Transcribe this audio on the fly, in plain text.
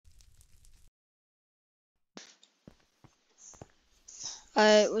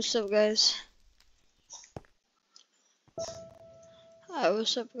Alright, what's up guys?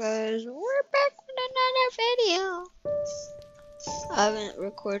 What's up guys? We're back with another video. I haven't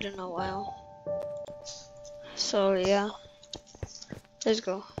recorded in a while. So yeah, let's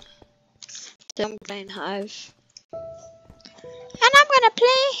go. I'm playing Hive. And I'm gonna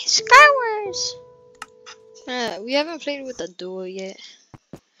play Skywars. We haven't played with a duo yet.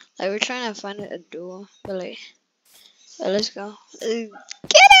 Like we're trying to find a duo. But like, let's go. Get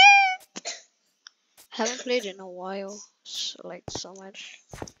it! Haven't played in a while. So, like so much.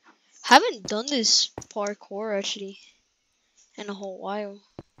 Haven't done this parkour actually in a whole while.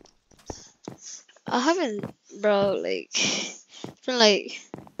 I haven't, bro. Like, it's been like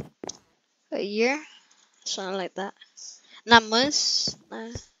a year, something like that. Not months.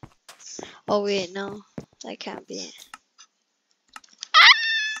 Nah. Oh wait, no, that can't be it.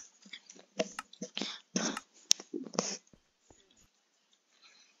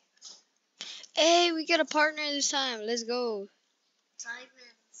 Hey, we got a partner this time. Let's go.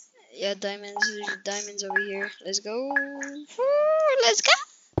 Diamonds. Yeah, diamonds. There's diamonds over here. Let's go. Let's go.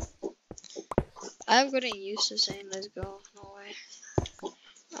 I'm getting used to saying let's go. No way.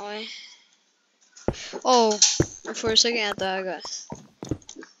 No way. Oh, for a second I thought I got.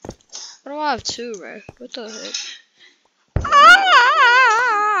 What do I have two, bro? What the heck?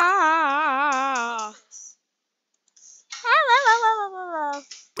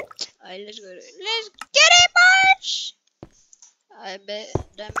 Alright, let's go. Let's get it, March! I bet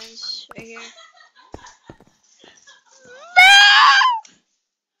diamonds right here.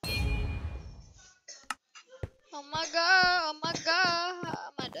 Oh my god, oh my god. I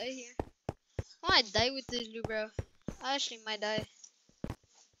might die here. I might die with this dude, bro. I actually might die.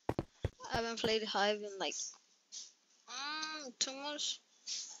 I haven't played Hive in like 2 months.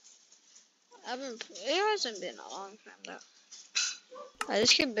 It hasn't been a long time though.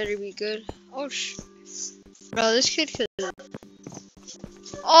 This kid better be good. Oh bro, this kid could.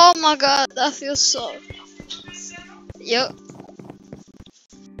 Oh my god, that feels so. Yup.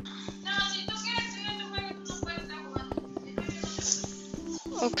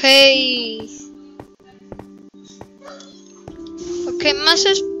 Okay. Okay, me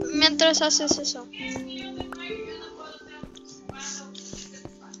haces mientras haces eso.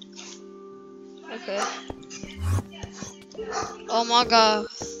 Okay. Oh my god.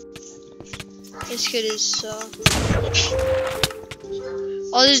 This kid is so.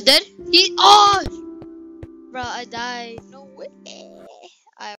 Oh, this dead? Oh! Bro, I died. No way.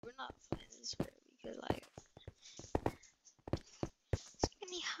 Alright, we're not playing this way because, like, it's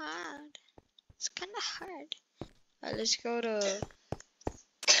kinda hard. It's kinda hard. Alright, let's go to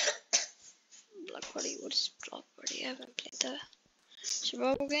Block Party. What is Block Party? I haven't played the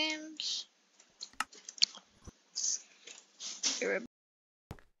survival games. Here,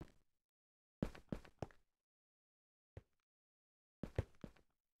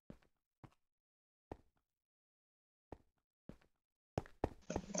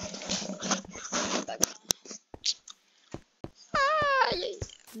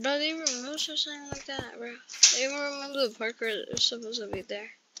 bro, they removed or something like that, bro. They even removed the Parker that was supposed to be there.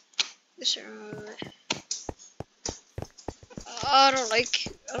 Just remove it. I don't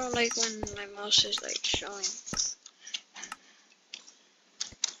like when my mouse is like showing.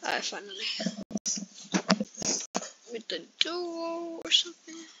 Alright, finally. With the duo or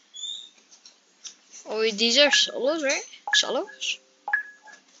something. Oh wait, these are solos, right? Solos?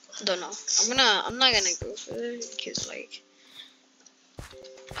 I don't know. I'm not gonna go for it because like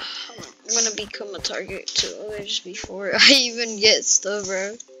I'm gonna become a target to others before I even get stuff,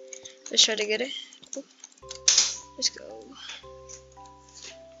 bro. Let's try to get it. Let's go.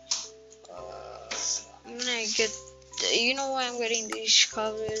 I'm gonna get. You know why I'm getting these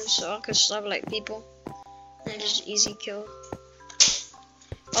covers so I can stop like people and just easy kill.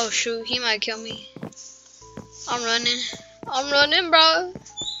 Oh shoot, he might kill me. I'm running, bro.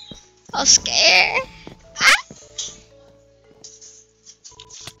 I'm scared. Ah!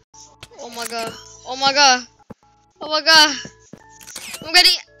 Oh my god. Oh my god. Oh my god. I'm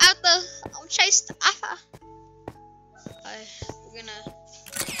getting I'm chased alpha. We're gonna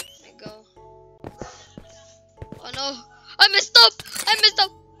let go. Oh no. I messed up.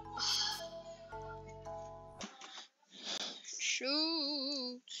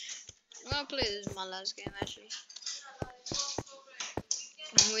 Shoot. I'm gonna play this my last game actually.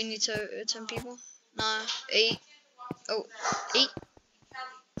 We need 10 people. Nah, 8. Oh, 8.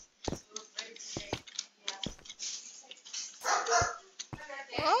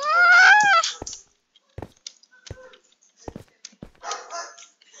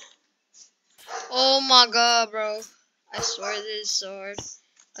 Oh my god, bro. I swear this is so hard.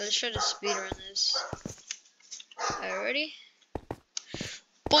 Let's try to speedrun this. Alright, ready?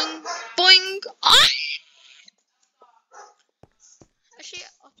 Boing, boing. Ah! Actually,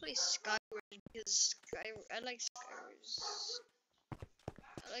 I'll play Skyward because I like Skyward.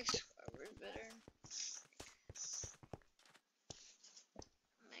 I like Skyward better.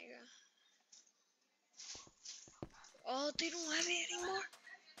 Mega. Oh, they don't have it anymore.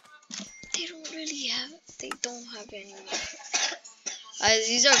 They don't really have it. They don't have it anymore.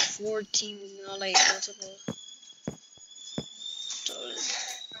 These are 4 teams, not like multiple. So,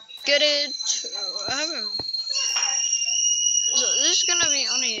 get it. I haven't. So this is gonna be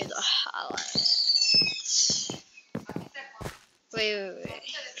only the highlights. Wait.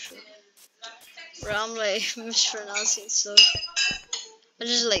 Bro, I'm like mispronouncing stuff. I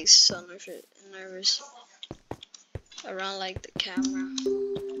just like so nervous around like the camera.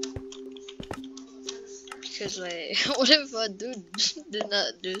 Because like, what if a dude did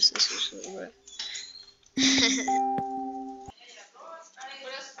not do successfully, bro?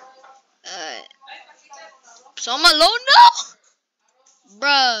 So I'm alone now?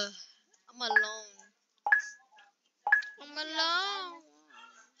 Bruh, I'm alone. I'm alone.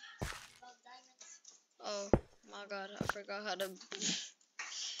 Oh my god, I forgot how to.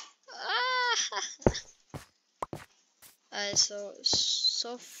 Alright,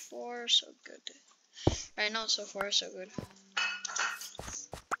 so far so good. Right now, so far so good.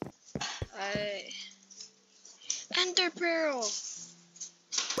 Alright. Ender Pearl!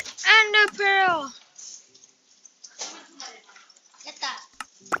 Ender Pearl! Get that.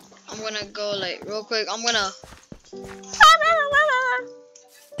 I'm gonna go like real quick. I'm gonna.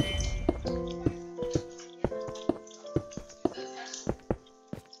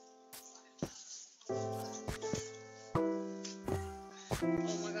 Oh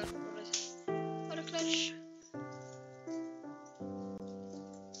my god, what a clutch.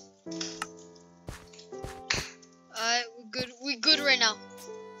 Alright, we good right now.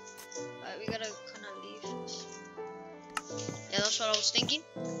 Alright, we gotta kinda leave. Yeah, that's what I was thinking.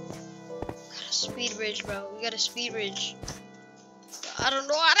 Got a speed bridge, bro. We got a speed bridge. I don't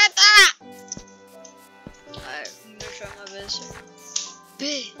know how to do that. Alright, I'm gonna try my best.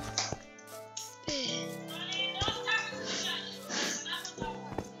 Big.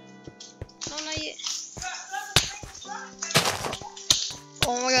 No, not yet.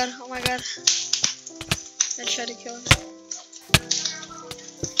 Oh my god. Let's try to kill him.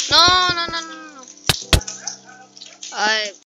 No. Alright,